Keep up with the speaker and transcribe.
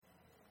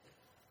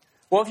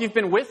Well, if you've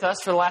been with us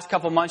for the last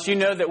couple months, you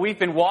know that we've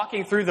been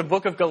walking through the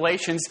book of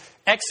Galatians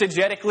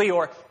exegetically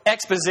or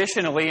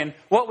expositionally. And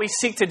what we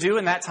seek to do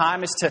in that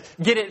time is to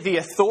get at the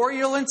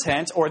authorial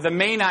intent or the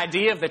main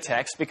idea of the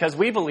text, because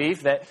we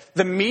believe that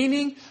the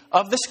meaning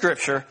of the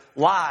Scripture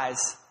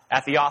lies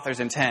at the author's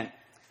intent.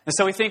 And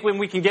so we think when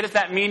we can get at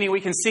that meaning, we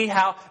can see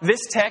how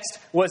this text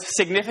was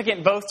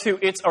significant both to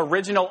its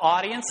original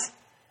audience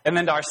and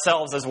then to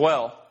ourselves as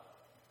well.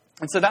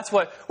 And so that's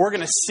what we're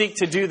going to seek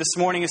to do this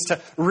morning, is to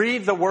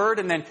read the Word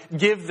and then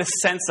give the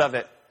sense of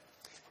it.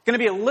 It's going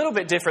to be a little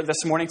bit different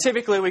this morning.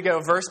 Typically we go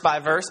verse by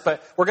verse,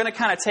 but we're going to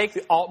kind of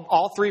take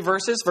all three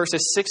verses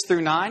 6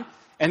 through 9,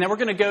 and then we're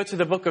going to go to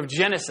the book of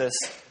Genesis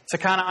to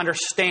kind of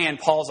understand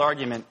Paul's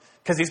argument,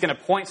 because he's going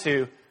to point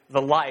to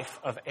the life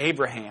of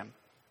Abraham.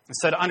 And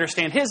so to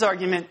understand his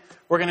argument,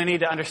 we're going to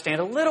need to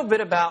understand a little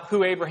bit about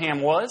who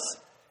Abraham was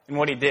and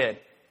what he did.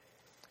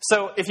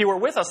 So if you were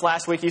with us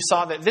last week, you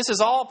saw that this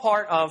is all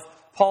part of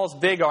Paul's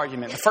big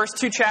argument. The first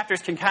two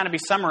chapters can kind of be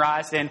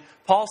summarized in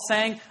Paul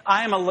saying,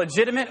 I am a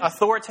legitimate,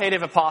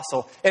 authoritative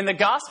apostle. And the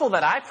gospel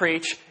that I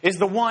preach is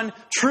the one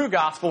true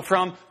gospel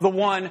from the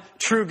one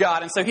true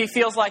God. And so he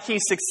feels like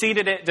he's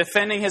succeeded at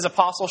defending his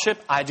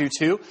apostleship. I do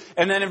too.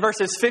 And then in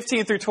verses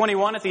 15 through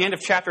 21 at the end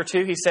of chapter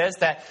 2, he says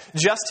that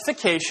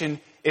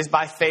justification is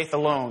by faith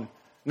alone,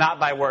 not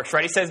by works.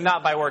 Right? He says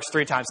not by works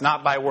 3 times.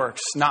 Not by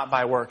works, not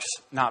by works,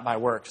 not by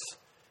works.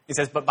 He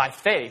says, but by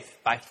faith,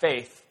 by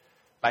faith,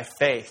 by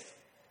faith.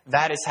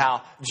 That is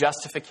how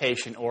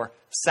justification or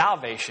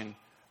salvation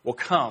will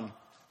come.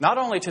 Not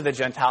only to the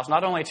Gentiles,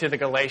 not only to the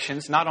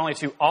Galatians, not only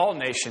to all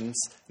nations,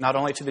 not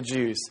only to the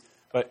Jews,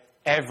 but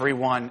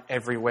everyone,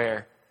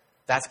 everywhere.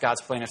 That's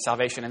God's plan of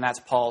salvation, and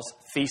that's Paul's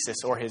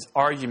thesis, or his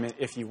argument,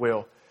 if you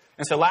will.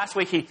 And so last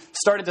week he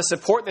started to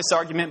support this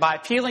argument by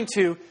appealing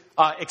to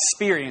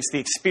experience, the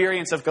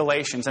experience of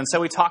Galatians. And so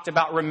we talked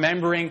about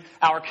remembering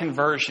our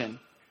conversion.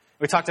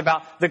 We talked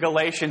about the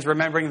Galatians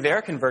remembering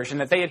their conversion,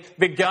 that they had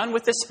begun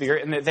with the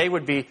Spirit and that they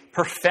would be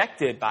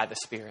perfected by the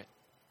Spirit.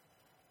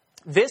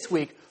 This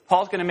week,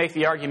 Paul's going to make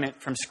the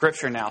argument from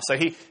Scripture now. So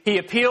he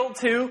appealed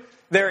to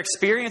their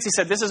experience. He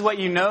said, this is what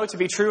you know to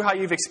be true, how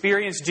you've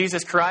experienced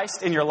Jesus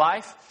Christ in your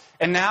life.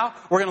 And now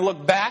we're going to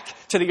look back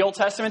to the Old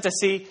Testament to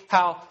see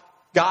how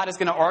God is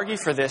going to argue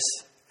for this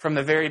from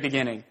the very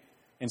beginning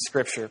in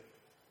Scripture.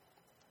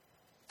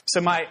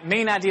 So my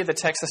main idea of the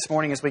text this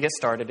morning as we get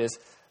started is,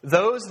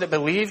 those that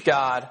believe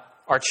God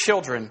are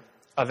children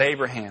of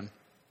Abraham.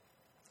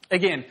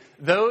 Again,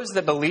 those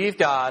that believe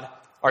God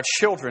are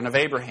children of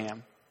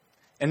Abraham,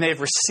 and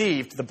they've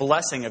received the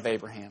blessing of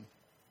Abraham.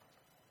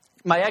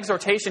 My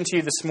exhortation to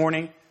you this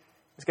morning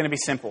is going to be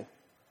simple.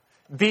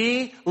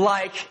 Be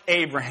like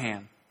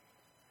Abraham.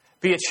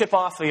 Be a chip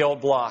off the old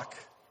block.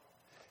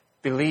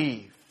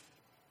 Believe.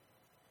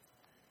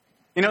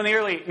 You know, in the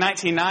early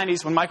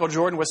 1990s, when Michael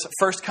Jordan was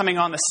first coming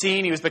on the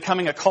scene, he was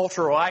becoming a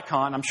cultural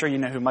icon. I'm sure you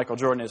know who Michael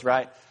Jordan is,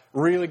 right?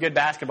 Really good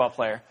basketball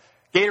player.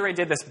 Gatorade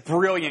did this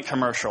brilliant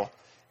commercial.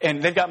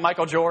 And they've got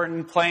Michael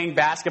Jordan playing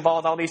basketball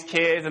with all these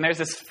kids. And there's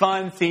this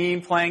fun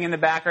theme playing in the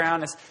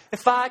background. It's,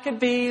 if I could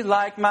be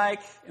like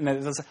Mike. And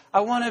there's this, I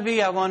want to be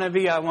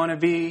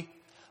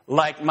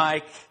like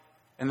Mike.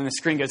 And then the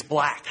screen goes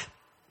black.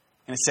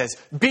 And it says,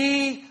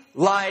 be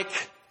like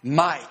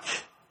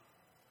Mike.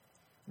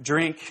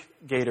 Drink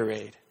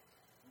Gatorade.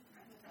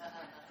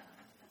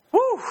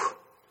 Woo!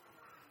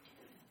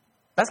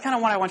 That's kind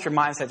of what I want your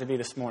mindset to be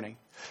this morning.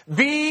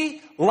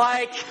 Be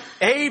like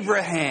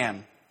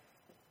Abraham.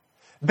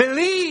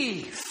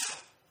 Believe.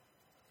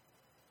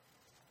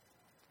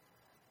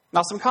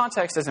 Now, some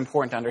context is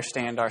important to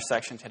understand our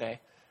section today.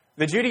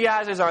 The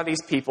Judaizers are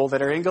these people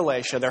that are in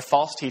Galatia. They're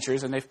false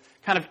teachers, and they've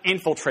kind of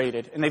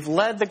infiltrated, and they've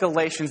led the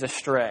Galatians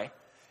astray.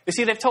 You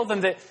see, they've told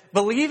them that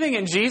believing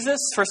in Jesus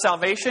for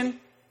salvation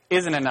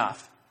isn't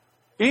enough.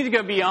 We need to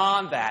go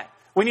beyond that.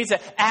 We need to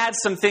add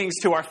some things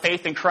to our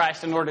faith in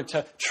Christ in order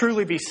to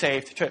truly be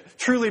saved, to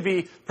truly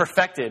be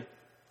perfected.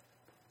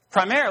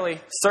 Primarily,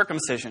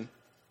 circumcision.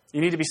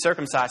 You need to be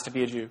circumcised to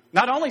be a Jew.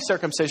 Not only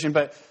circumcision,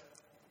 but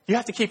you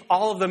have to keep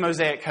all of the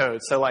Mosaic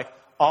codes. So like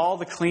all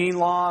the clean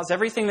laws,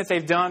 everything that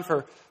they've done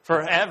for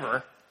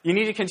forever, you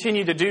need to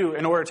continue to do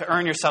in order to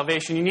earn your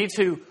salvation. You need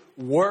to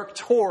work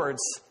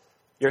towards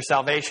your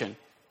salvation,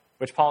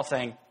 which Paul's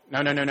saying,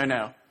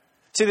 no.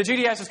 See, the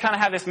Judaizers kind of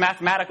have this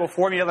mathematical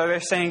formula. They're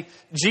saying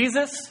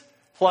Jesus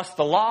plus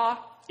the law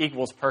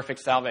equals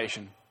perfect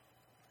salvation.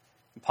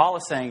 And Paul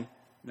is saying,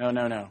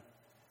 no.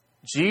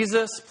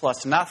 Jesus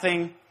plus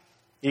nothing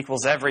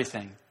equals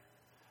everything.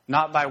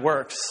 Not by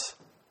works,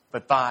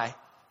 but by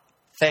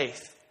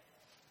faith.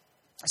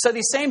 So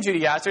these same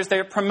Judaizers,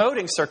 they're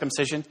promoting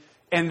circumcision,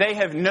 and they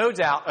have no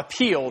doubt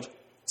appealed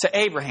to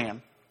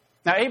Abraham.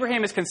 Now,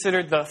 Abraham is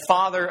considered the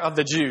father of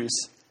the Jews.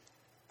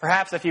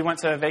 Perhaps if you went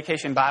to a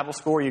vacation Bible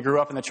school or you grew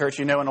up in the church,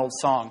 you know an old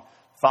song.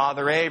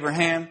 Father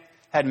Abraham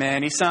had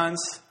many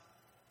sons.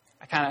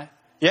 I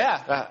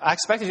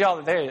expected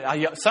y'all there.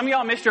 Some of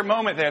y'all missed your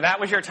moment there. That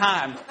was your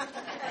time.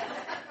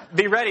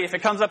 Be ready if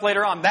it comes up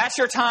later on. That's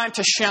your time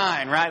to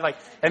shine, right?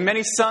 And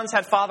many sons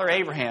had Father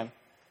Abraham.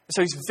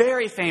 So he's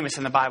very famous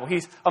in the Bible.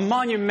 He's a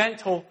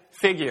monumental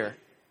figure.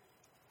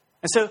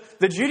 And so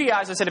the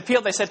Judaizers had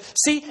appealed. They said,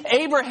 see,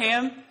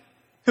 Abraham,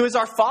 who is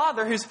our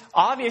father, who's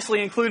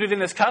obviously included in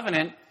this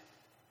covenant,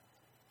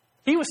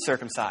 he was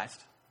circumcised.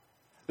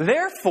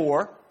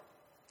 Therefore,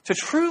 to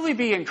truly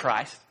be in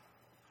Christ,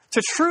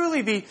 to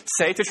truly be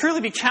saved, to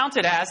truly be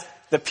counted as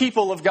the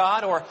people of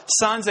God or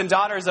sons and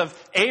daughters of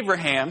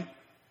Abraham,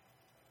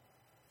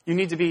 you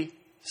need to be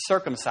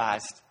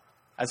circumcised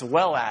as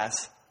well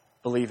as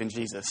believe in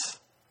Jesus.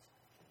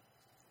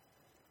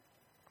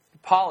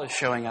 Paul is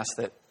showing us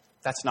that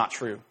that's not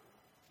true.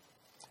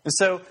 And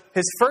so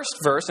his first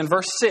verse, in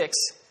verse 6,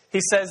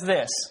 he says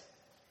this: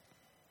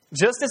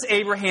 just as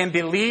Abraham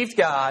believed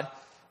God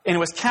and it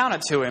was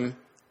counted to him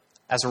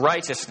as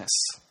righteousness.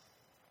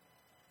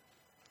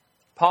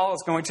 Paul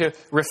is going to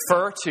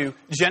refer to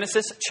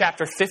Genesis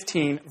chapter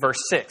 15, verse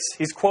 6.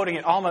 He's quoting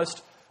it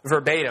almost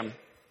verbatim.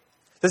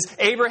 It says,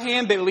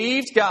 Abraham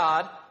believed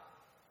God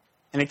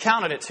and he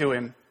counted it to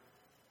him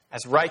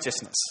as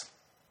righteousness.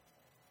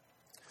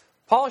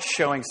 Paul is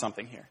showing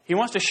something here. He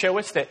wants to show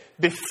us that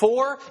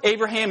before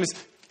Abraham is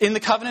in the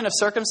covenant of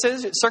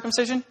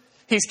circumcision,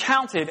 he's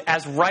counted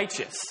as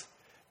righteous,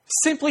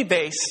 simply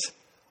based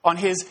on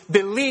his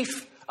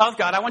belief of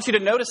God. I want you to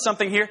notice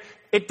something here.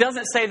 It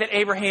doesn't say that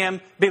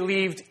Abraham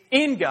believed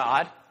in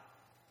God,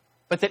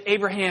 but that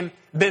Abraham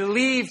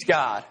believed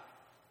God.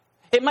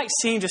 It might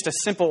seem just a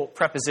simple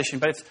preposition,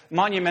 but it's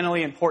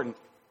monumentally important.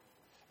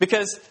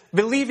 Because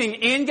believing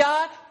in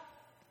God,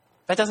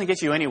 that doesn't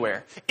get you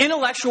anywhere.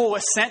 Intellectual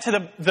assent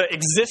to the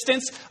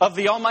existence of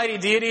the almighty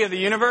deity of the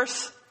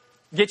universe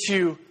gets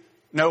you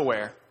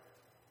nowhere.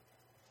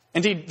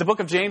 Indeed, the book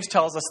of James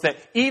tells us that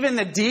even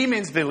the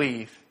demons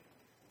believe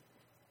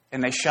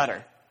and they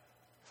shudder.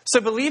 So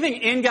believing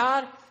in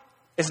God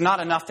is not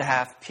enough to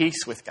have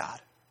peace with God.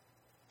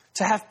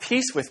 To have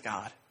peace with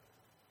God,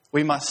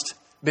 we must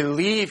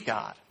believe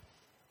God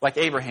like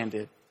Abraham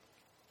did.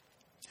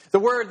 The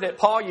word that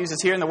Paul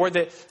uses here and the word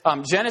that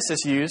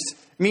Genesis used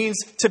means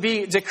to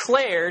be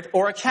declared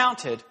or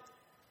accounted.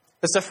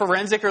 It's a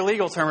forensic or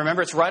legal term.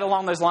 Remember, it's right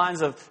along those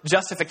lines of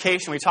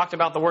justification. We talked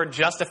about the word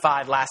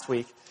justified last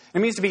week. It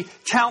means to be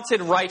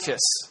counted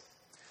righteous.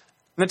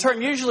 And the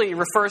term usually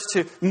refers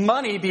to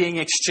money being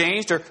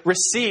exchanged or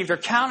received or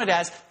counted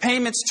as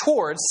payments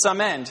towards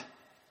some end.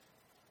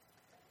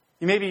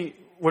 You maybe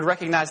would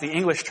recognize the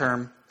English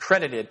term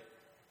credited,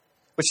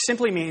 which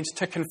simply means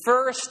to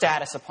confer a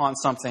status upon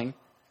something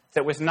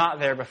that was not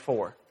there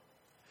before.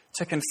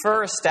 To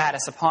confer a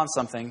status upon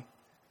something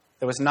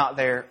that was not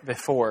there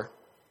before.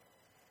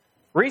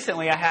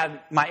 Recently, I had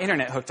my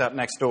internet hooked up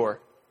next door.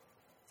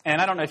 And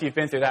I don't know if you've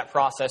been through that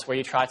process where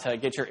you try to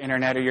get your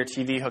internet or your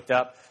TV hooked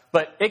up,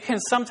 but it can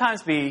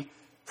sometimes be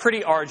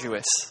pretty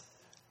arduous,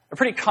 a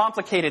pretty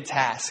complicated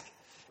task.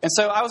 And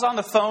so I was on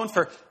the phone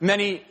for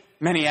many,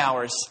 many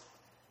hours.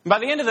 And by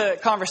the end of the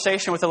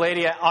conversation with the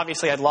lady,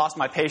 obviously I'd lost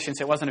my patience.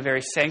 It wasn't a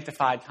very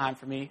sanctified time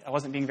for me. I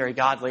wasn't being very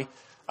godly.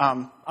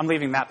 I'm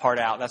leaving that part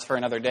out. That's for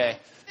another day.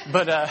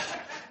 But I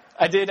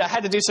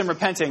had to do some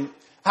repenting.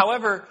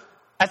 However,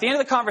 at the end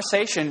of the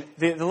conversation,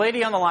 the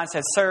lady on the line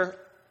said, "Sir,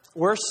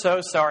 we're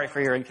so sorry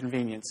for your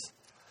inconvenience.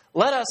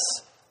 Let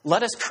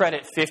us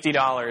credit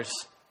 $50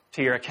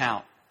 to your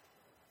account."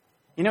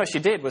 You know what she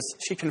did was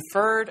she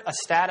conferred a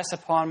status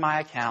upon my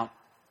account,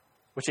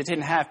 which it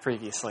didn't have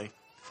previously.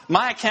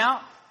 My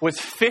account was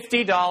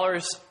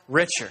 $50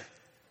 richer,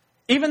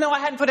 even though I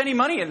hadn't put any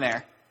money in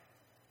there.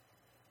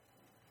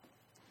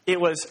 It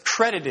was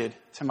credited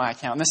to my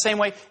account. In the same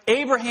way,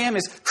 Abraham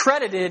is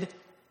credited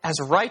as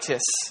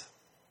righteous.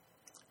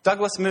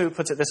 Douglas Moo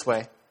puts it this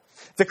way: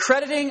 the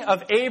crediting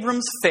of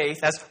Abram's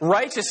faith as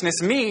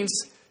righteousness means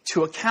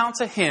to account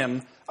to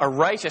him a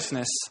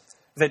righteousness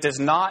that does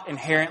not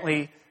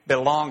inherently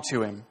belong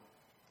to him.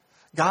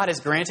 God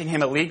is granting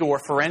him a legal or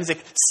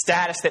forensic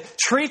status that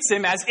treats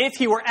him as if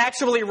he were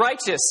actually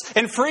righteous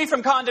and free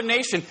from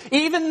condemnation,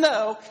 even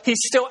though he's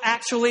still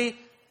actually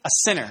a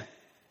sinner.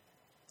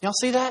 Y'all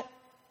see that?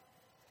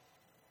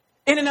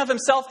 In and of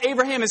himself,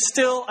 Abraham is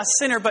still a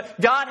sinner, but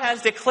God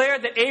has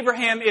declared that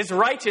Abraham is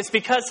righteous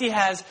because he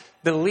has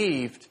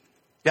believed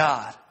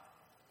God.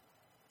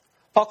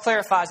 Paul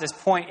clarifies his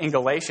point in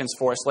Galatians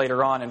for us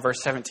later on in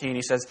verse 17.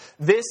 He says,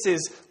 "This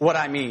is what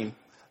I mean.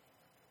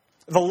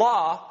 The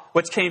law,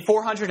 which came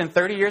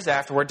 430 years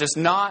afterward, does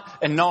not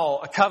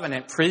annul a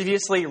covenant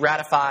previously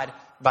ratified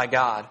by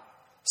God,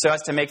 so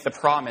as to make the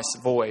promise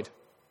void.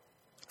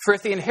 For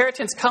if the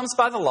inheritance comes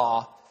by the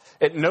law,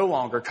 it no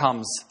longer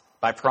comes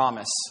by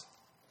promise.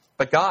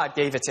 But God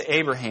gave it to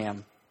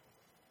Abraham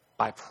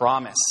by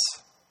promise."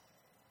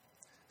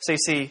 So you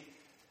see,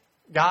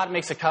 God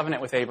makes a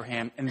covenant with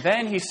Abraham, and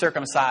then he's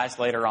circumcised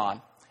later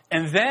on.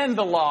 And then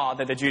the law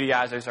that the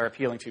Judaizers are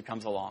appealing to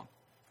comes along.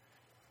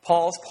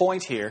 Paul's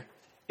point here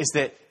is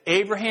that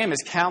Abraham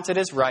is counted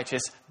as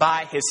righteous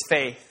by his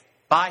faith,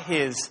 by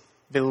his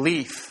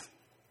belief,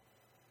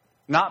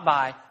 not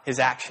by his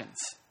actions.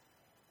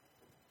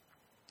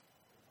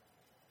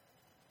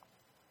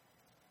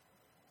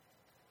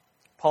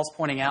 Paul's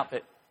pointing out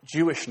that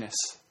Jewishness,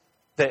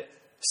 that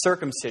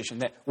circumcision,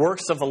 that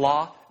works of the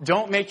law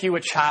don't make you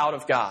a child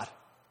of God.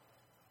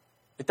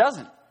 It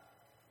doesn't.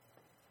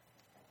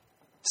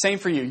 Same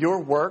for you.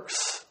 Your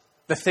works,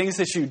 the things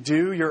that you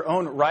do, your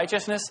own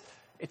righteousness,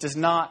 it does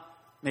not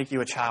make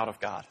you a child of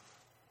God.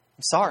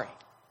 I'm sorry.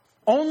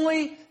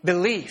 Only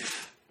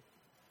belief.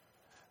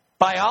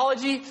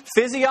 Biology,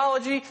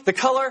 physiology, the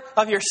color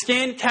of your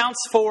skin counts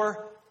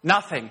for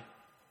nothing.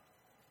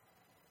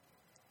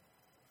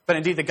 But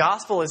indeed, the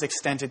gospel is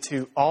extended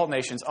to all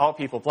nations, all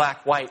people,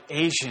 black, white,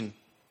 Asian,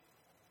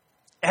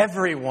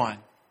 everyone,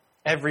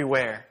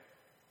 everywhere.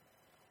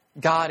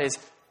 God is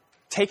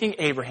taking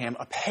Abraham,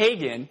 a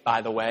pagan,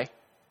 by the way,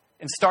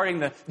 and starting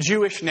the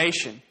Jewish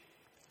nation.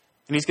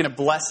 And he's going to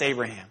bless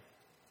Abraham.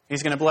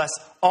 He's going to bless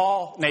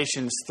all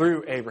nations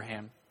through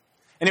Abraham.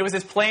 And it was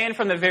his plan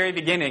from the very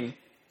beginning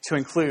to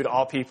include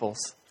all peoples.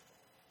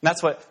 And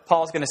that's what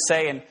Paul's going to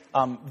say in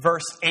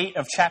verse 8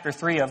 of chapter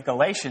 3 of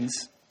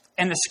Galatians.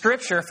 And the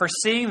scripture,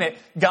 foreseeing that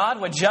God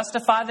would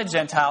justify the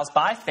Gentiles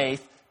by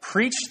faith,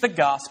 preached the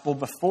gospel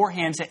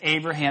beforehand to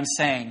Abraham,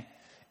 saying,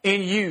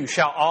 in you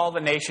shall all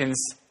the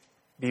nations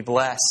be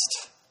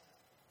blessed.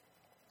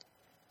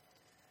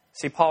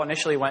 See, Paul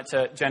initially went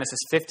to Genesis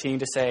 15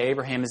 to say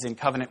Abraham is in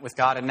covenant with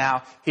God, and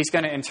now he's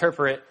going to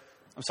interpret,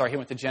 he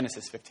went to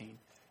Genesis 15.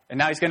 And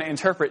now he's going to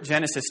interpret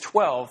Genesis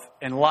 12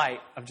 in light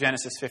of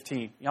Genesis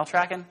 15. Y'all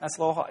tracking? It's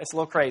a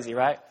little crazy,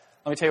 right?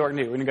 Let me tell you what we're going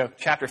to do. We're going to go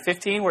chapter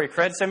 15, where he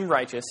credits him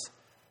righteous.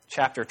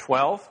 Chapter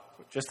 12,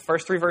 just the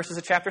first 3 verses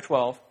of chapter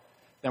 12.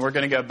 Then we're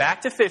going to go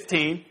back to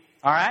 15,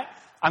 all right?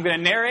 I'm going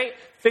to narrate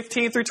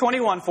 15 through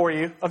 21 for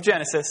you of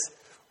Genesis.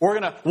 We're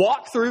going to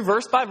walk through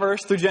verse by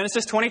verse through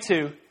Genesis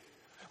 22.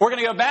 We're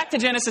going to go back to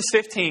Genesis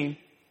 15.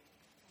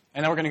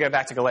 And then we're going to go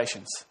back to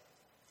Galatians.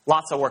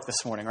 Lots of work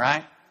this morning,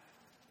 right?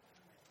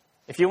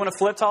 If you want to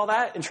flip to all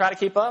that and try to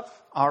keep up,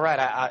 all right,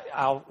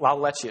 I'll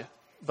let you.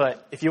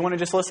 But if you want to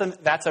just listen,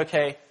 that's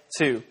okay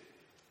too.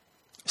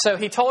 So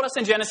he told us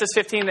in Genesis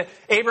 15 that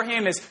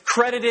Abraham is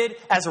credited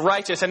as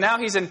righteous. And now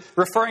he's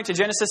referring to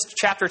Genesis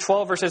chapter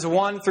 12, verses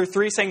 1 through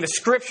 3, saying the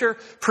scripture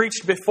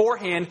preached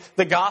beforehand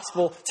the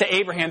gospel to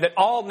Abraham, that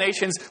all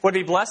nations would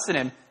be blessed in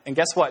him. And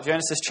guess what?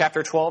 Genesis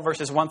chapter 12,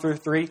 verses 1 through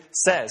 3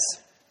 says,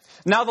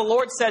 now the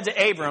Lord said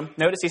to Abram,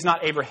 notice he's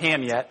not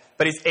Abraham yet,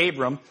 but he's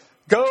Abram,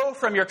 go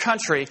from your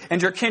country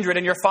and your kindred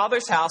and your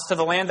father's house to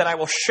the land that I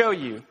will show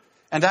you.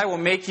 And I will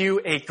make you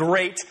a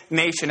great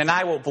nation, and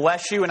I will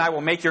bless you, and I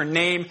will make your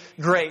name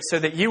great, so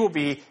that you will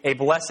be a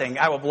blessing.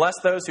 I will bless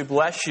those who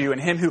bless you,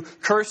 and him who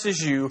curses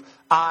you,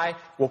 I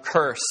will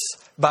curse.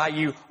 By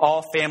you,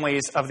 all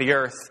families of the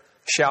earth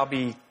shall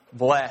be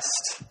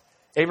blessed.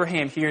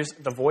 Abraham hears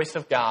the voice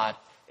of God,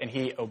 and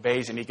he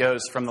obeys him. He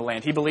goes from the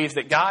land. He believes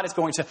that God is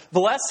going to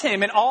bless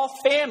him and all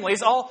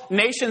families, all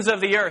nations of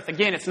the earth.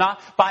 Again, it's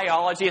not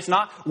biology. It's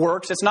not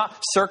works. It's not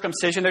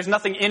circumcision. There's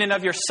nothing in and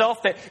of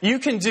yourself that you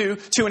can do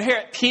to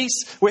inherit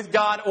peace with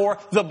God or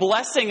the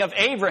blessing of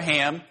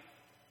Abraham.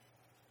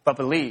 But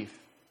believe,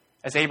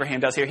 as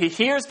Abraham does here. He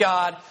hears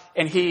God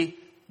and he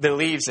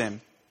believes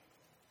him.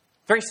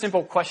 Very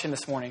simple question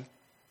this morning.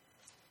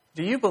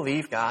 Do you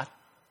believe God?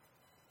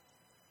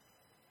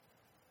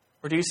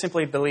 Or do you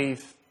simply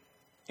believe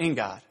in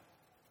God?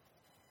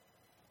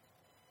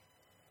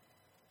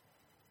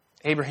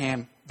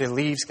 Abraham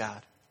believes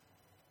God.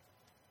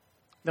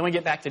 Then we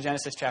get back to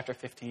Genesis chapter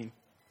 15,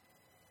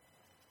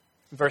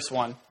 verse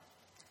 1.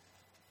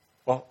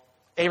 Well,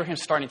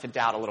 Abraham's starting to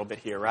doubt a little bit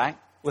here, right?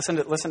 Listen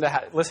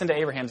to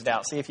Abraham's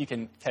doubt. See if you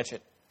can catch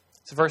it.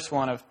 It's verse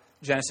 1 of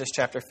Genesis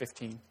chapter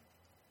 15.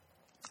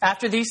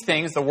 After these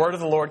things, the word of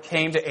the Lord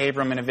came to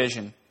Abram in a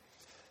vision.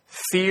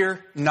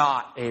 Fear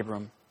not,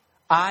 Abram.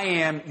 I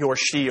am your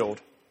shield.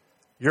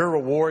 Your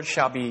reward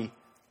shall be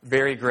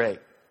very great.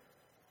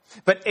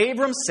 But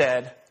Abram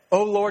said,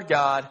 O Lord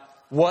God,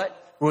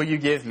 what will you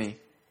give me?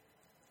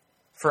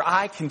 For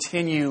I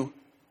continue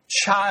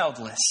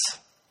childless.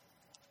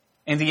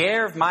 And the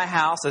heir of my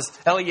house is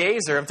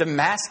Eliezer of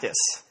Damascus.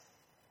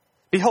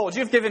 Behold,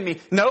 you have given me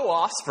no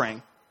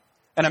offspring,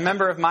 and a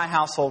member of my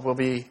household will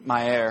be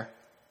my heir.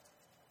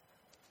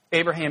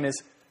 Abraham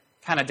is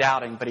kind of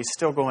doubting, but he's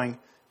still going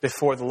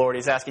before the Lord.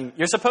 He's asking,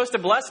 you're supposed to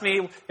bless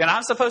me, and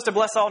I'm supposed to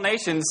bless all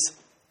nations,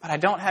 but I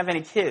don't have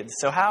any kids.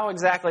 So how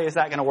exactly is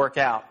that going to work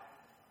out?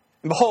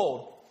 And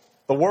behold,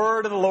 the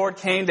word of the Lord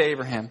came to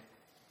Abraham.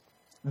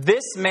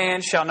 This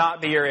man shall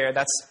not be your heir.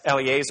 That's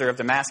Eliezer of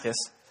Damascus.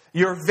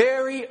 Your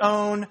very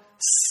own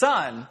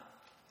son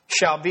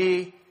shall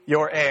be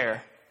your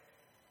heir.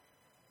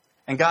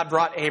 And God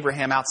brought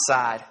Abraham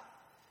outside,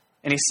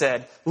 and he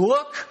said,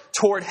 look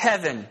toward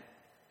heaven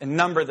and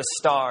number the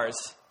stars,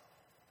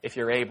 if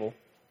you're able.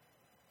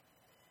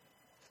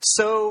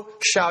 So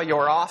shall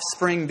your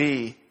offspring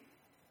be.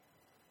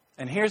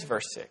 And here's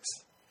verse 6.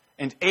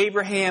 And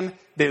Abraham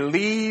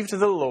believed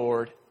the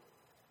Lord,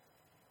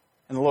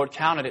 and the Lord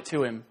counted it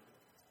to him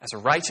as a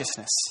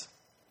righteousness.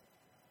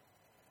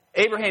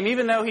 Abraham,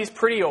 even though he's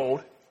pretty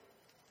old,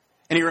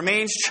 and he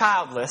remains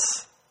childless,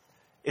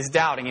 is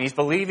doubting, and he's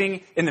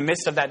believing in the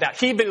midst of that doubt.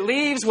 He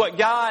believes what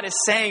God is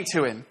saying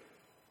to him.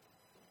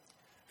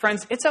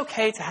 Friends, it's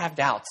okay to have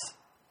doubts.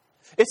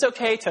 It's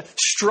okay to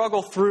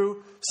struggle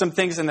through some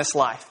things in this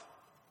life.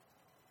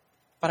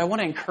 But I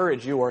want to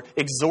encourage you or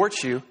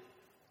exhort you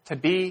to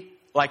be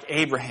like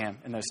Abraham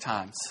in those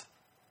times.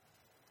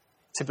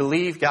 To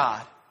believe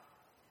God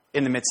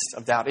in the midst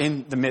of doubt,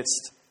 in the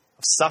midst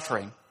of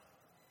suffering.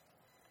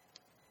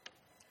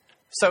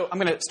 So I'm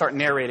going to start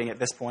narrating at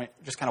this point,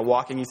 just kind of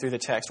walking you through the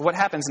text. What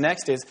happens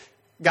next is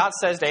God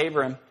says to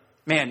Abram,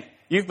 man,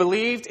 you've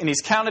believed and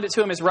he's counted it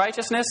to him as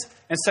righteousness.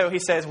 And so he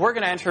says, we're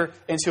going to enter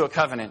into a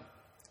covenant.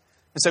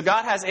 And so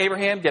God has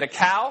Abraham get a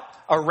cow,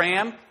 a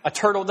ram, a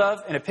turtle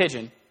dove, and a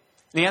pigeon.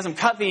 And he has him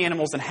cut the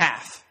animals in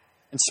half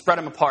and spread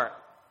them apart.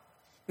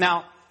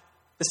 Now,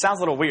 this sounds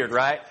a little weird,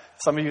 right?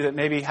 Some of you that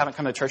maybe haven't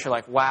come to church are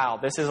like, wow,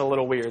 this is a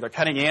little weird. They're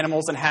cutting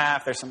animals in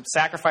half. There's some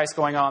sacrifice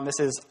going on. This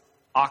is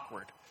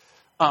awkward.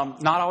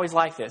 Not always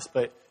like this,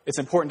 but it's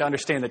important to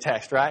understand the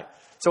text, right?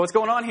 So what's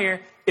going on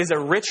here is a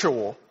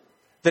ritual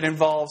that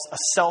involves a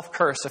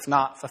self-curse if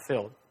not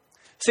fulfilled.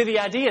 See, the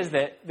idea is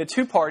that the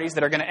two parties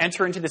that are going to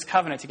enter into this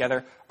covenant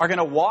together are going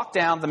to walk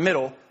down the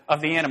middle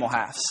of the animal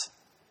halves.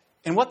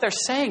 And what they're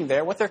saying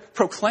there, what they're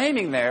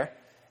proclaiming there,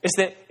 is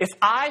that if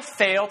I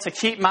fail to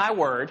keep my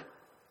word,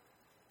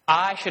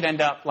 I should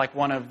end up like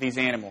one of these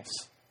animals.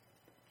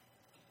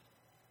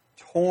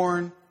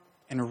 Torn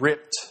and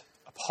ripped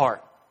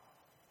apart.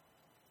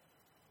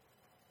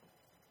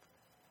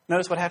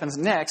 Notice what happens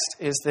next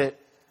is that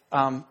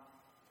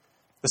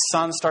the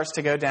sun starts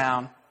to go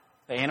down.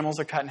 The animals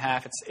are cut in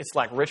half. It's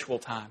like ritual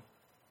time.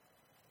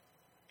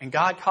 And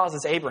God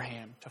causes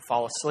Abraham to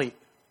fall asleep.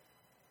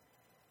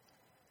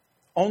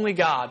 Only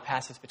God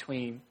passes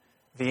between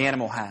the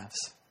animal halves.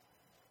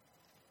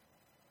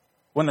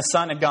 When the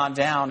sun had gone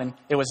down and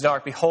it was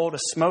dark, behold, a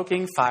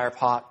smoking fire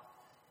pot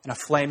and a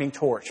flaming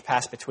torch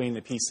passed between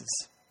the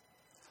pieces.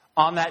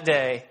 On that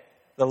day,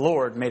 the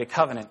Lord made a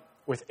covenant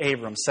with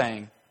Abram,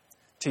 saying,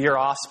 to your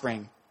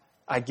offspring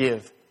I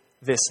give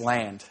this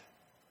land.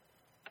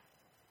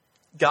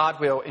 God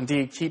will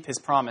indeed keep his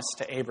promise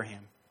to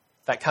Abraham,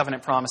 that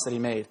covenant promise that he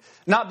made.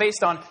 Not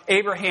based on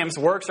Abraham's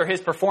works or his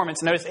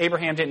performance. Notice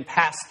Abraham didn't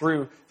pass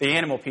through the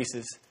animal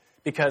pieces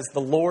because the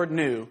Lord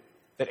knew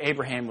that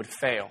Abraham would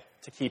fail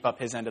to keep up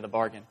his end of the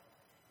bargain.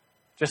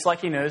 Just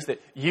like he knows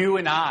that you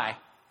and I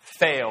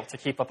fail to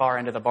keep up our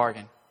end of the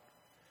bargain.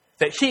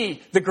 That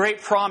he, the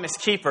great promise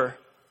keeper,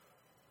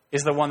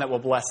 is the one that will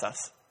bless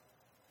us.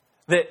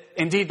 That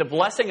indeed the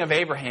blessing of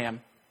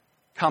Abraham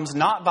comes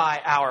not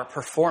by our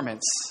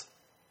performance,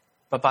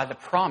 but by the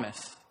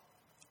promise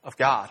of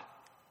God.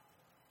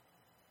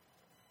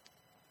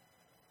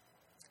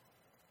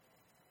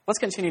 Let's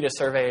continue to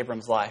survey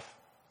Abram's life.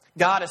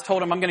 God has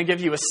told him, I'm going to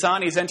give you a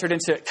son. He's entered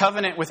into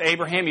covenant with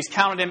Abraham. He's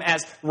counted him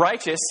as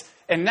righteous.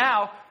 And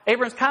now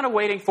Abram's kind of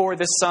waiting for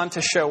this son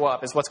to show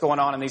up is what's going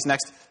on in these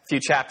next few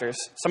chapters.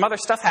 Some other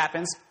stuff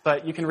happens,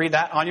 but you can read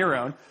that on your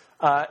own.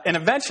 And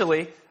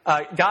eventually,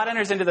 God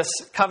enters into this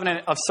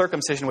covenant of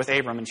circumcision with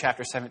Abram in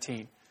chapter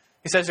 17.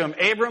 He says to him,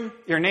 Abram,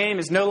 your name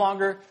is no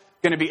longer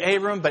going to be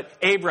Abram, but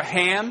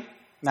Abraham. And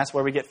that's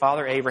where we get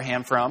Father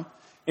Abraham from.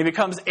 He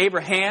becomes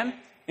Abraham.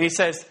 And he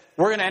says,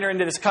 we're going to enter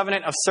into this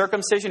covenant of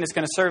circumcision. It's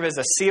going to serve as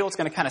a seal. It's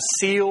going to kind of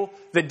seal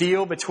the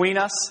deal between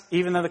us,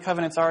 even though the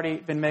covenant's already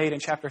been made in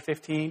chapter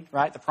 15,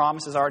 right? The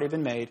promise has already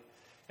been made.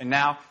 And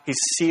now he's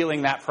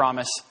sealing that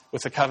promise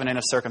with the covenant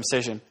of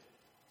circumcision.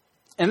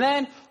 And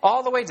then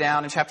all the way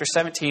down in chapter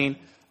 17,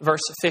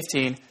 verse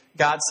 15,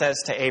 God says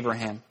to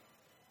Abraham,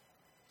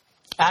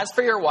 as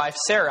for your wife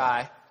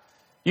Sarai,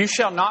 you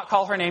shall not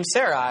call her name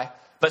Sarai,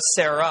 but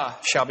Sarah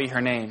shall be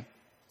her name.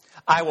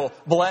 I will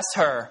bless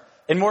her.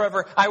 And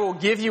moreover, I will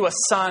give you a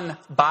son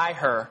by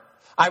her.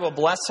 I will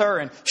bless her,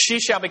 and she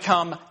shall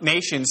become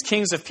nations.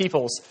 Kings of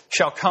peoples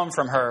shall come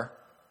from her.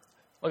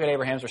 Look at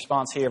Abraham's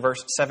response here,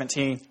 verse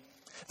 17.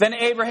 Then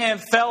Abraham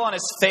fell on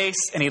his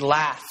face, and he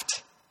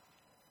laughed.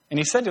 And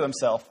he said to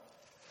himself,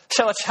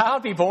 shall a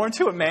child be born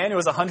to a man who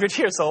is 100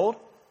 years old?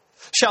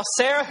 Shall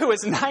Sarah, who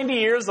is 90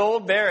 years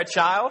old, bear a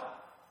child?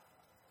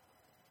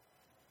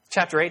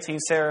 Chapter 18,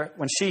 Sarah,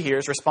 when she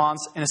hears,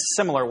 responds in a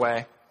similar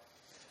way.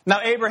 Now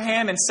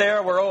Abraham and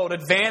Sarah were old,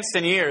 advanced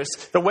in years.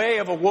 The way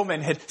of a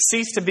woman had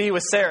ceased to be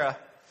with Sarah.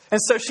 And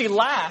so she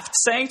laughed,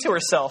 saying to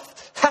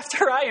herself,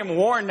 after I am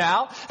worn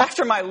now,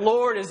 after my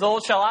Lord is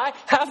old, shall I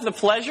have the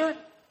pleasure?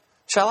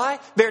 Shall I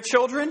bear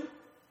children?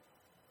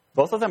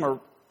 Both of them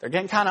they're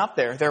getting kind of up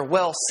there. They're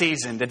well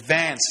seasoned,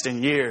 advanced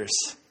in years.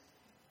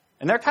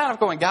 And they're kind of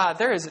going, God,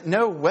 there is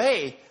no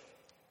way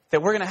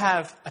that we're going to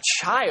have a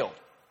child.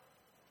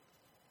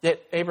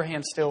 Yet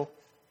Abraham still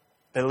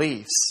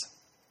believes.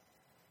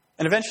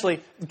 And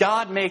eventually,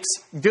 God makes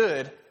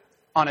good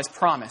on his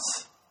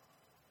promise.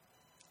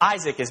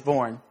 Isaac is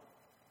born.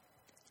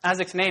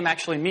 Isaac's name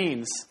actually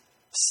means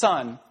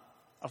son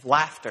of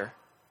laughter.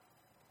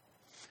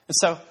 And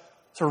so,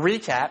 to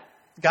recap,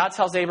 God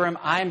tells Abraham,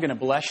 I am going to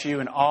bless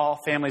you, and all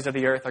families of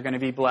the earth are going to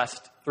be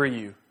blessed through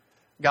you.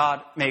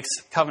 God makes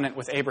covenant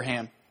with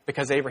Abraham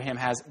because Abraham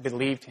has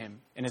believed him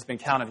and has been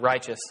counted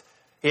righteous.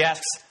 He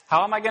asks,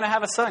 how am I going to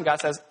have a son? God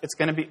says, it's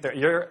going to be,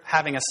 you're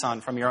having a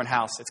son from your own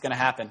house. It's going to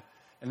happen.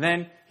 And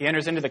then he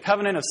enters into the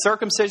covenant of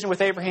circumcision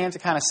with Abraham to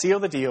kind of seal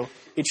the deal.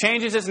 He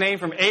changes his name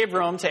from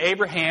Abram to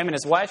Abraham and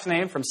his wife's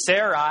name from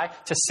Sarai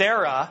to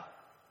Sarah.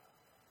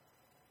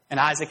 And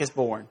Isaac is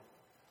born,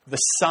 the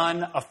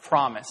son of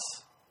promise,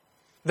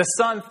 the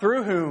son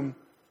through whom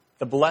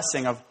the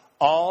blessing of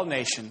all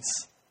nations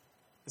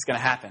is going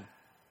to happen.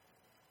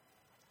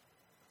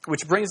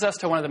 Which brings us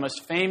to one of the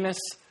most famous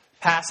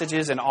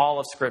passages in all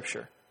of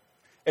Scripture.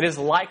 It is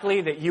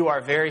likely that you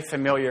are very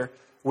familiar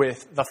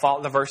with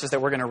the verses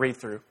that we're going to read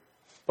through.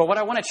 But what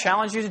I want to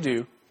challenge you to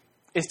do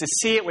is to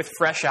see it with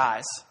fresh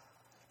eyes.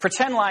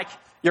 Pretend like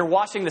you're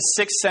watching The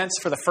Sixth Sense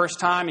for the first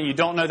time and you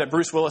don't know that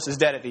Bruce Willis is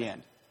dead at the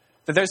end.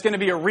 That there's going to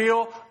be a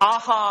real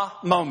aha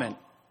moment.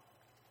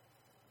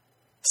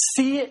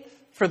 See it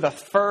for the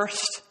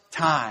first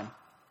time.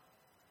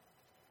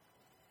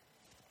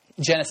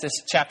 Genesis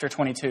chapter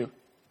 22,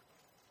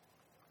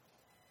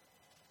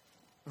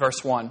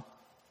 verse 1.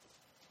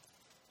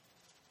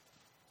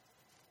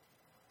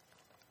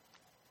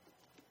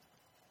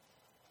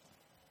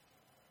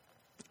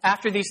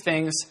 After these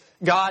things,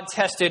 God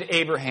tested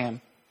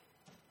Abraham,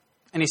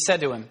 and he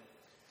said to him,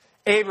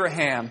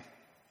 Abraham.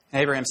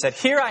 And Abraham said,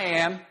 Here I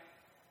am.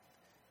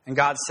 And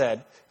God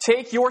said,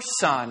 Take your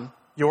son,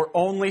 your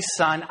only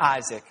son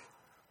Isaac,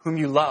 whom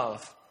you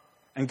love,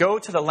 and go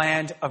to the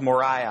land of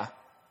Moriah,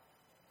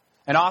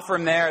 and offer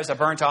him there as a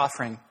burnt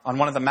offering on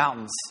one of the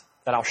mountains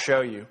that I'll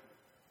show you.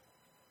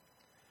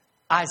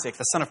 Isaac,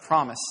 the son of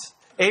promise,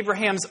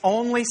 Abraham's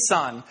only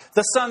son,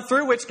 the son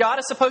through which God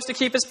is supposed to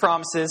keep his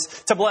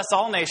promises to bless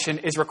all nations,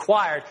 is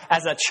required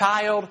as a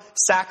child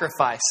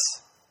sacrifice.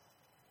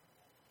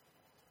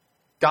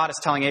 God is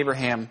telling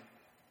Abraham,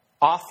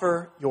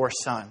 offer your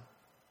son.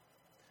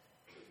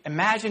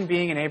 Imagine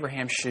being in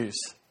Abraham's shoes.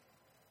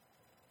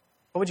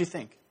 What would you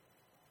think?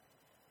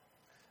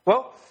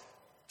 Well,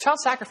 child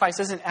sacrifice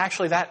isn't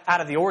actually that out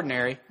of the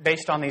ordinary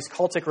based on these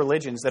cultic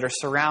religions that are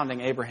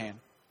surrounding Abraham.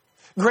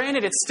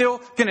 Granted, it's still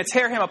going to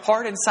tear him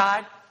apart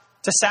inside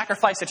to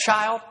sacrifice a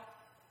child.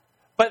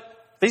 But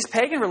these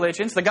pagan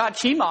religions, the god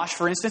Chemosh,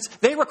 for instance,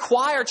 they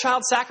require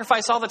child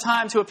sacrifice all the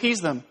time to appease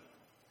them.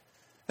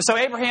 And so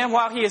Abraham,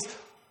 while he is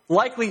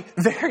likely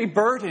very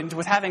burdened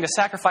with having to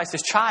sacrifice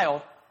his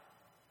child,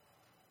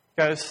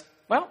 goes,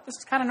 well, this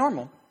is kind of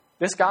normal.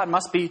 This God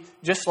must be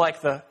just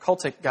like the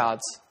cultic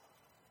gods.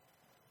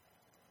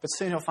 But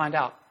soon he'll find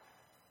out,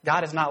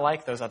 God is not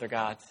like those other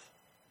gods.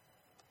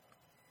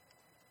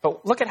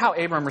 But look at how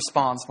Abram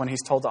responds when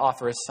he's told to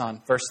offer his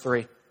son. Verse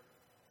 3.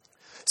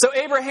 So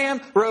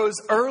Abraham rose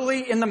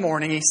early in the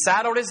morning. He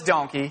saddled his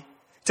donkey,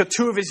 took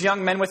two of his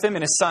young men with him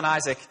and his son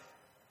Isaac,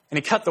 and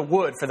he cut the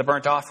wood for the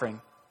burnt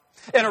offering,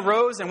 and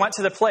arose and went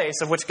to the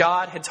place of which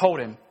God had told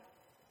him.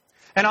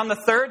 And on the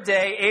third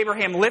day,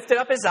 Abraham lifted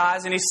up his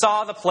eyes and he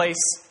saw the place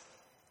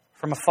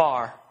from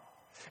afar.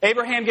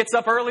 Abraham gets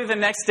up early the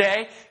next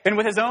day and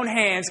with his own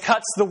hands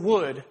cuts the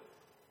wood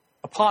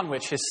upon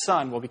which his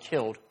son will be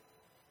killed.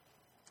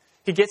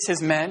 He gets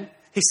his men,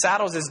 he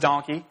saddles his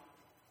donkey,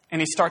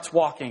 and he starts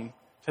walking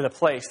to the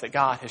place that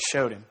God has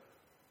showed him.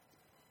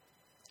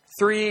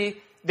 3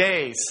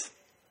 days.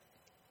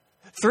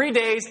 3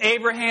 days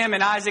Abraham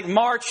and Isaac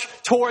march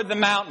toward the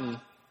mountain.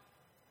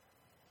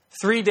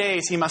 3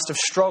 days he must have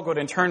struggled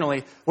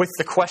internally with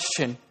the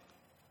question,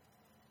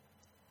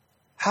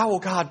 how will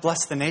God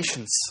bless the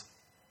nations?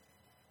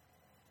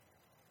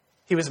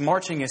 He was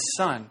marching his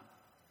son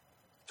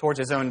towards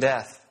his own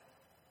death.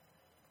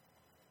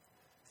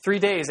 3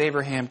 days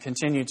Abraham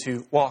continued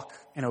to walk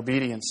in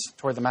obedience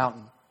toward the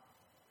mountain.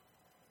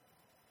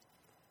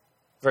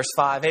 Verse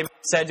 5, Abraham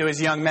said to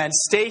his young men,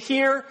 Stay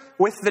here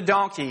with the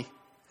donkey.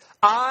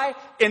 I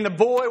and the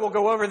boy will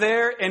go over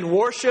there and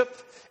worship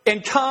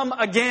and come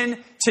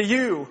again to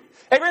you.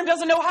 Abraham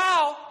doesn't know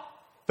how,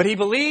 but he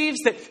believes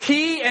that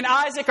he and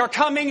Isaac are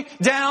coming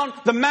down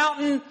the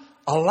mountain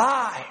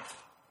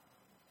alive.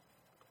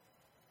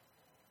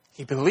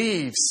 He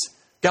believes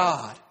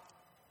God.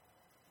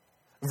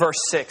 Verse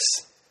 6,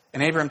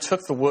 And Abraham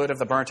took the wood of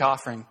the burnt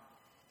offering,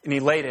 and he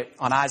laid it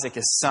on Isaac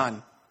his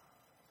son.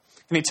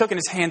 And he took in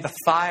his hand the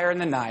fire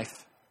and the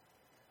knife.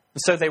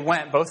 And so they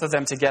went, both of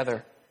them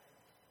together.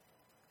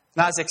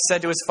 And Isaac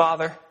said to his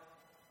father,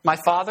 My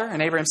father?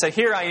 And Abraham said,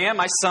 Here I am,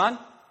 my son.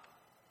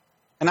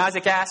 And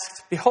Isaac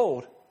asked,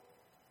 Behold,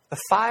 the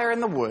fire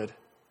and the wood,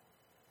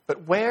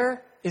 but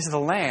where is the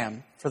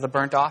lamb for the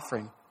burnt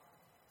offering?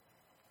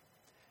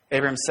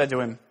 Abraham said to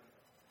him,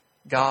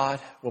 God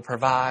will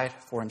provide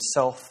for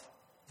himself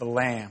the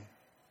lamb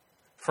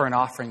for an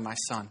offering, my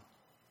son.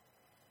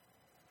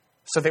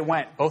 So they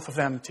went, both of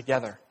them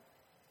together.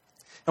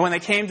 And when they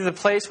came to the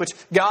place which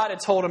God had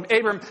told him,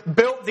 Abram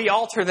built the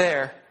altar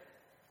there.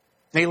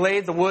 And he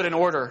laid the wood in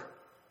order.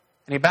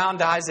 And he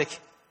bound Isaac,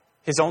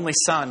 his only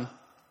son,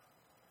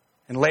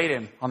 and laid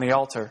him on the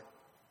altar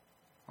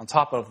on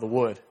top of the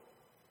wood.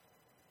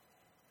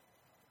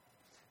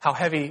 How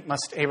heavy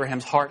must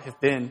Abraham's heart have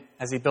been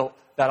as he built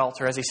that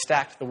altar, as he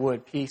stacked the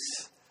wood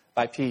piece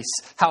by piece.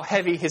 How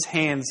heavy his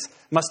hands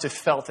must have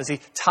felt as he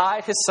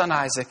tied his son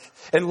Isaac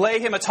and lay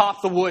him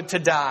atop the wood to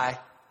die.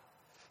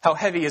 how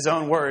heavy his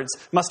own words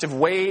must have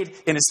weighed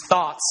in his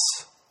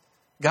thoughts.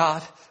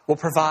 God will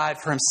provide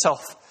for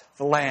himself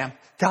the lamb.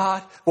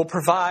 God will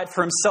provide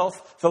for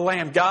himself the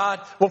lamb.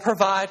 God will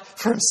provide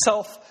for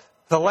himself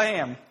the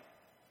lamb.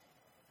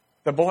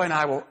 The boy and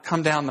I will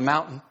come down the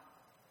mountain.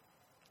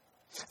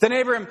 Then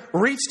Abraham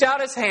reached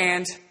out his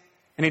hand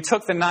and he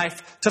took the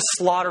knife to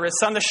slaughter his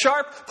son. The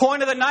sharp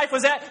point of the knife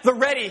was at the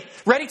ready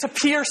to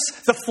pierce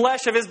the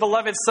flesh of his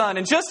beloved son.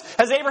 And just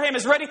as Abraham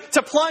is ready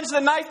to plunge the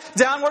knife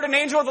downward, an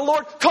angel of the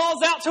Lord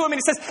calls out to him and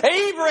he says,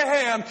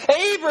 Abraham,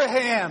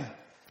 Abraham,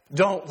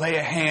 don't lay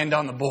a hand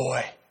on the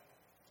boy.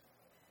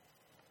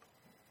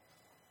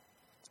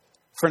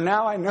 For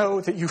now I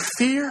know that you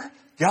fear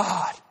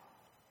God,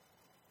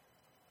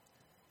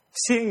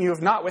 seeing you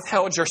have not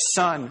withheld your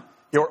son,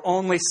 your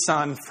only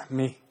son, from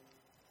me.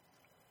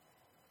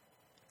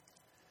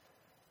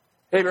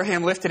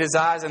 Abraham lifted his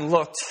eyes and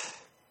looked,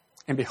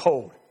 and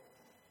behold,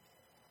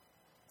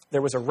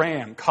 there was a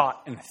ram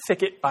caught in a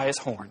thicket by his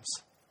horns.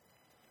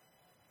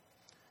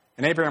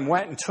 And Abraham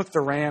went and took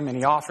the ram, and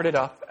he offered it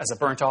up as a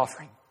burnt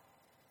offering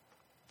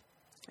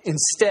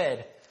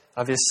instead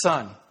of his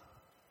son.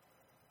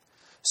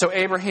 So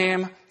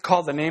Abraham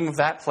called the name of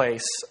that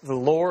place, the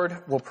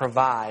Lord will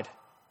provide,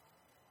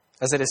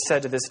 as it is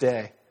said to this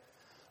day,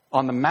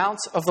 on the mount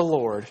of the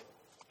Lord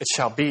it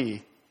shall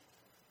be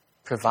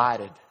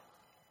provided.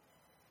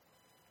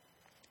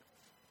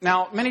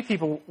 Now, many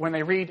people, when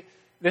they read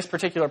this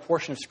particular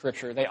portion of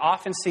Scripture, they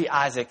often see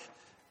Isaac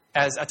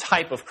as a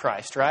type of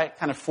Christ, right?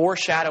 Kind of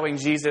foreshadowing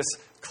Jesus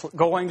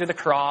going to the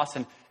cross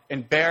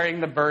and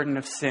bearing the burden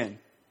of sin,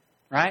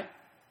 right?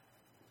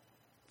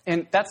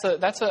 And that's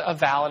a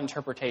valid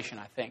interpretation,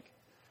 I think.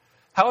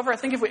 However, I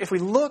think if we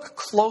look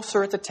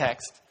closer at the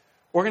text,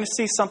 we're going to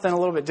see something a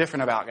little bit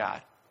different about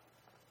God.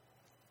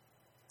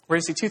 We're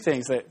going to see two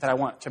things that I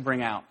want to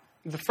bring out.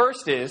 The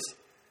first is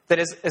that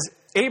as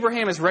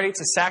Abraham is ready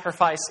to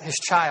sacrifice his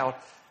child,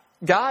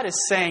 God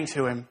is saying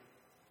to him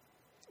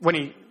when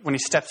he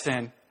steps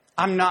in,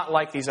 I'm not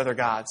like these other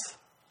gods.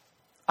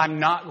 I'm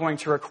not going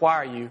to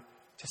require you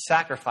to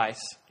sacrifice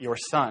your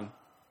son.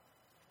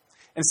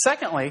 And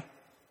secondly,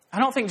 I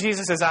don't think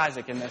Jesus is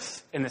Isaac in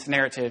this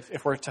narrative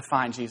if we're to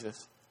find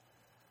Jesus.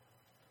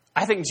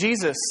 I think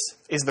Jesus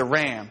is the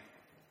ram.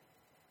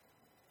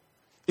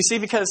 You see,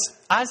 because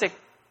Isaac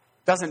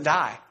doesn't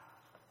die.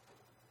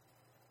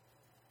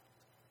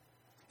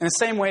 In the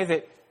same way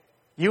that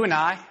you and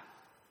I,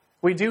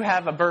 we do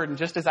have a burden,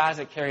 just as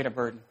Isaac carried a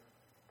burden.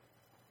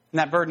 And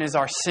that burden is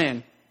our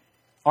sin,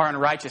 our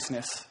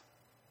unrighteousness.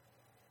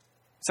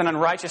 It's an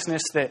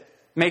unrighteousness that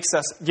makes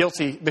us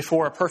guilty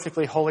before a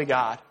perfectly holy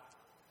God.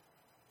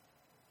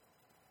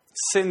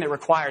 Sin that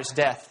requires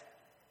death.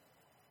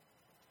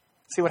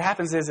 See, what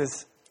happens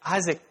is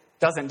Isaac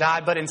doesn't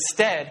die, but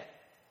instead,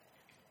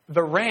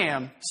 the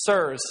ram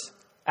serves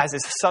as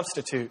his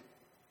substitute.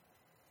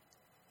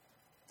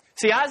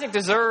 See, Isaac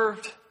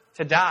deserved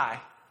to die,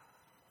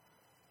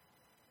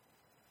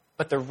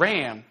 but the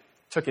ram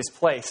took his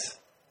place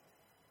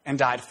and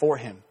died for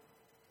him.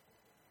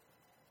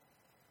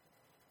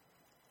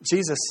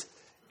 Jesus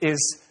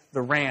is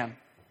the ram.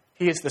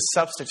 He is the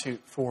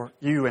substitute for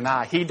you and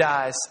I. He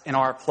dies in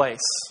our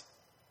place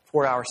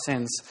for our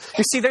sins.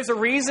 You see, there's a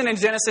reason in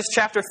Genesis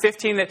chapter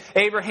 15 that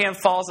Abraham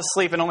falls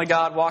asleep and only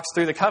God walks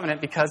through the covenant,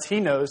 because he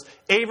knows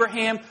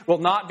Abraham will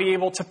not be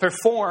able to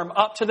perform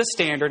up to the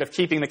standard of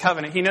keeping the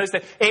covenant. He knows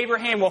that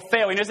Abraham will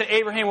fail. He knows that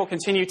Abraham will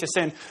continue to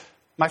sin.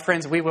 My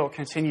friends, we will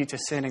continue to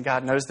sin, and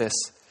God knows this.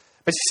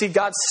 But you see,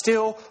 God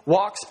still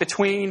walks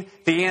between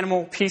the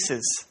animal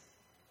pieces.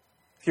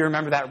 If you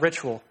remember that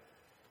ritual,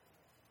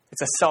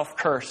 it's a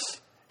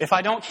self-curse. If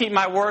I don't keep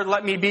my word,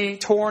 let me be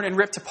torn and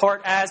ripped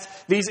apart as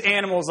these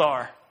animals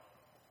are.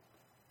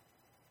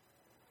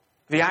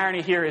 The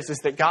irony here is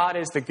that God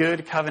is the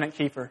good covenant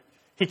keeper.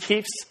 He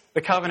keeps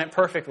the covenant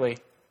perfectly.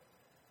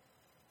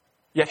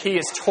 Yet he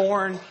is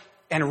torn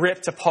and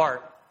ripped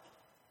apart.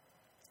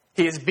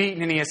 He is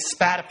beaten and he is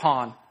spat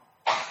upon.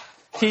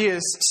 He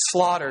is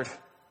slaughtered.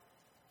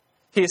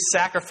 He is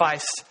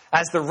sacrificed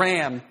as the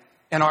ram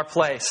in our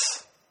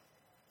place,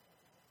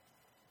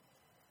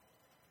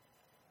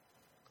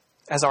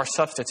 as our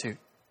substitute.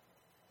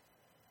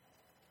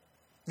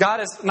 God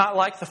is not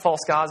like the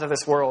false gods of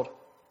this world,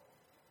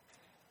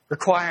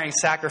 requiring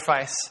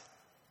sacrifice.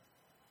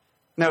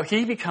 No,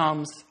 he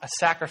becomes a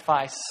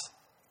sacrifice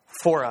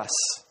for us.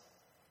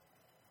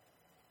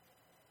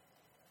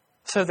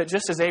 So that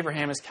just as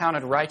Abraham is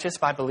counted righteous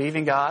by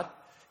believing God,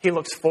 he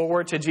looks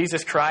forward to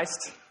Jesus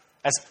Christ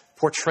as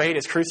portrayed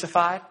as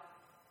crucified.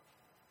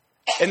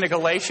 In the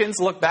Galatians,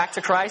 look back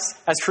to Christ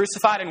as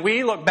crucified, and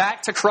we look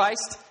back to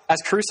Christ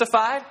as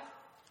crucified.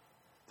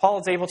 Paul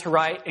is able to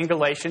write in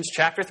Galatians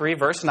chapter 3,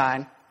 verse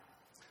 9,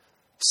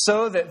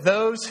 so that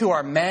those who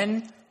are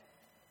men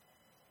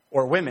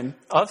or women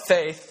of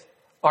faith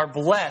are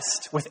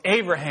blessed with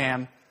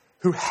Abraham,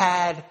 who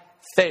had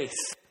faith.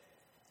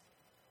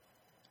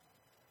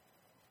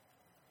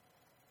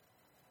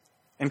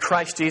 In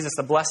Christ Jesus,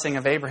 the blessing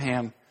of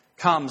Abraham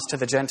comes to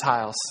the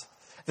Gentiles,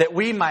 that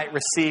we might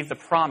receive the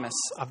promise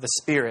of the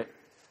Spirit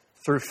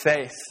through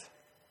faith.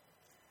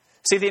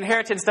 See, the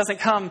inheritance doesn't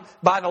come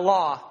by the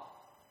law,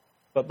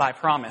 but by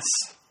promise.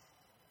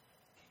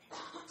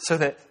 So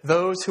that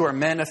those who are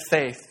men of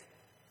faith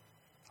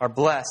are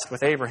blessed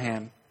with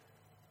Abraham,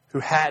 who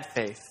had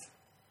faith.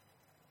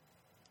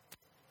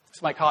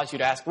 This might cause you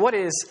to ask, what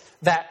is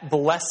that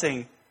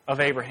blessing of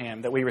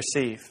Abraham that we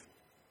receive?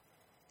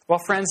 Well,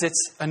 friends,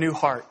 it's a new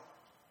heart.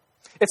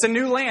 It's a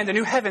new land, a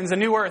new heavens, a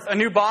new earth, a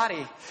new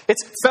body.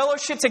 It's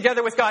fellowship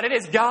together with God. It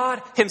is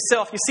God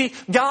himself. You see,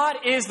 God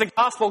is the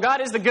gospel. God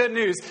is the good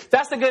news.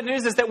 That's the good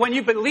news, is that when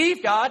you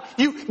believe God,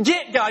 you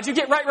get God. You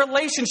get right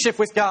relationship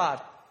with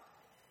God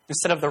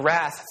instead of the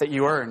wrath that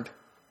you earned.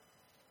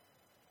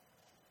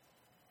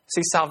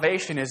 See,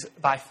 salvation is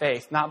by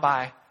faith, not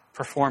by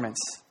performance,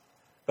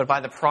 but by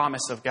the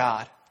promise of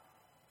God.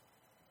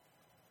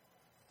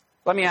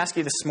 Let me ask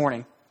you this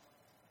morning,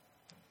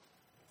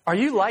 are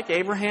you like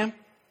Abraham?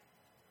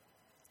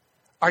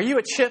 Are you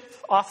a chip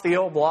off the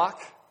old block?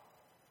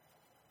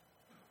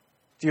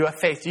 Do you have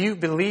faith? Do you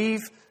believe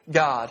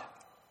God?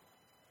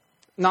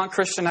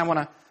 Non-Christian, I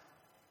want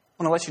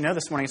to let you know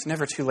this morning, it's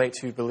never too late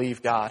to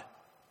believe God.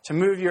 To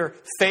move your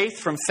faith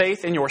from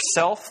faith in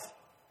yourself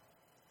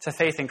to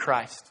faith in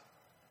Christ.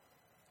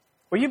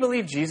 Will you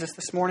believe Jesus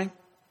this morning?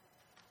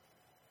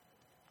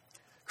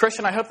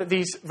 Christian, I hope that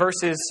these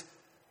verses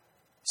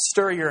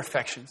stir your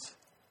affections.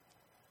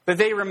 That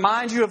they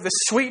remind you of the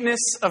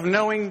sweetness of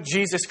knowing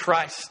Jesus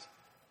Christ.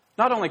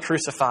 Not only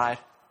crucified,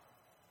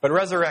 but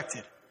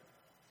resurrected.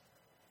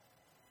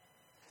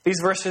 These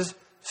verses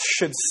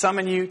should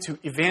summon you to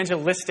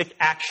evangelistic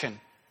action,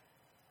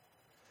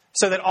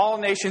 so that all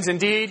nations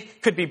indeed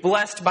could be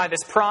blessed by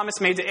this promise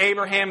made to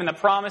Abraham and the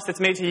promise that's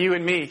made to you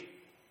and me.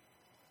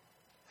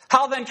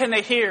 How then can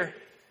they hear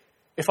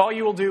if all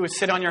you will do is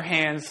sit on your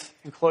hands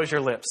and close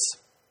your lips?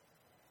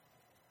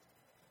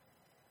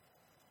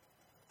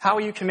 How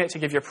will you commit to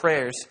give your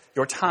prayers,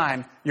 your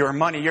time, your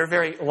money, your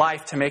very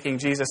life to making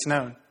Jesus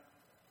known?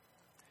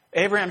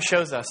 Abraham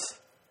shows us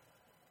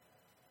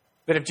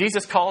that if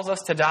Jesus calls us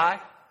to die,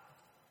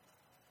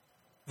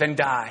 then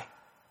die.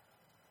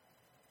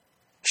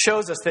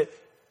 Shows us that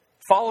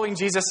following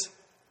Jesus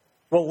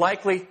will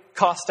likely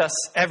cost us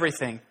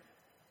everything.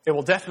 It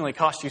will definitely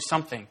cost you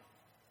something.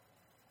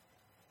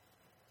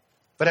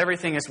 But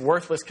everything is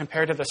worthless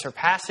compared to the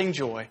surpassing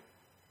joy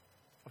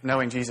of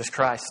knowing Jesus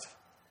Christ.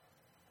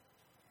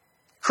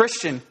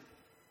 Christian,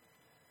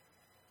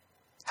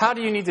 how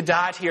do you need to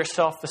die to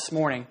yourself this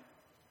morning?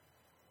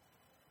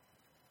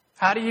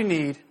 How do you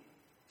need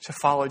to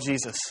follow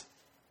Jesus?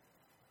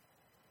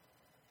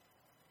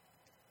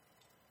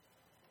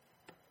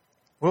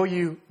 Will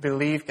you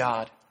believe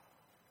God?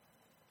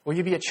 Will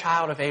you be a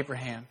child of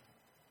Abraham?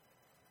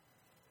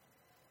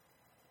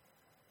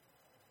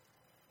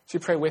 Would you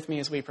pray with me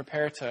as we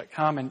prepare to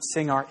come and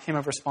sing our hymn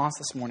of response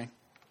this morning?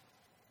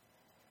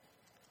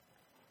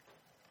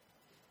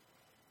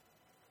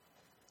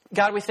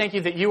 God, we thank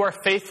you that you are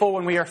faithful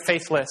when we are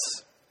faithless.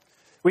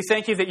 We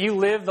thank you that you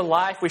lived the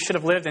life we should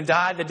have lived and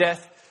died the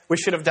death we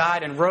should have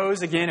died and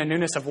rose again in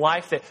newness of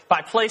life, that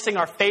by placing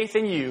our faith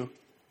in you,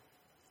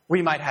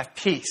 we might have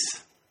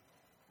peace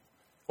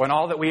when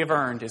all that we have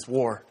earned is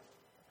war.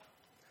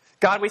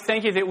 God, we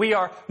thank you that we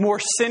are more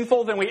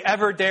sinful than we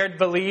ever dared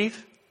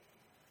believe.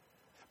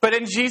 But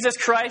in Jesus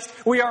Christ,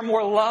 we are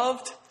more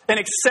loved and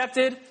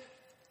accepted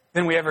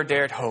than we ever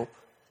dared hope.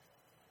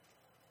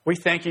 We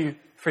thank you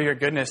for your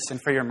goodness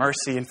and for your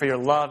mercy and for your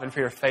love and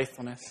for your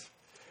faithfulness.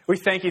 We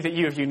thank you that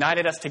you have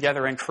united us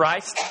together in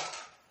Christ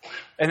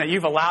and that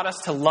you've allowed us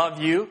to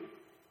love you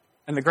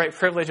and the great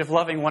privilege of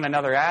loving one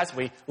another as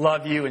we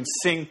love you and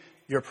sing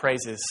your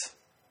praises.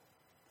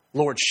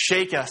 Lord,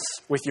 shake us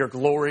with your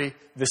glory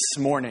this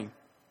morning.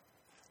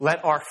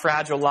 Let our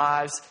fragile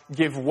lives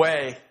give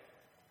way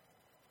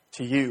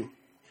to you.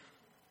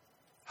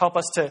 Help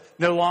us to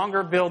no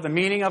longer build the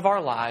meaning of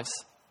our lives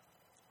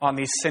on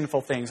these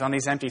sinful things, on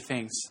these empty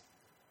things,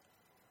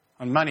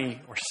 on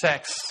money or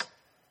sex,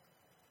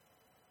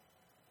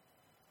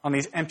 on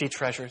these empty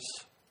treasures.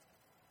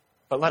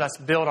 But let us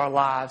build our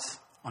lives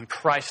on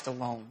Christ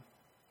alone.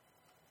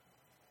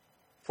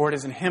 For it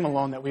is in him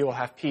alone that we will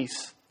have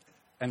peace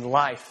and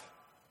life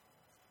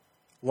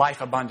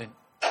abundant,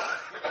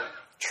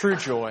 true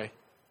joy,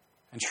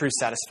 and true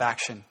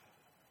satisfaction.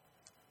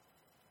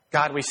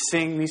 God, we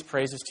sing these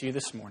praises to you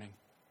this morning.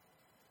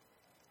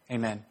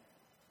 Amen.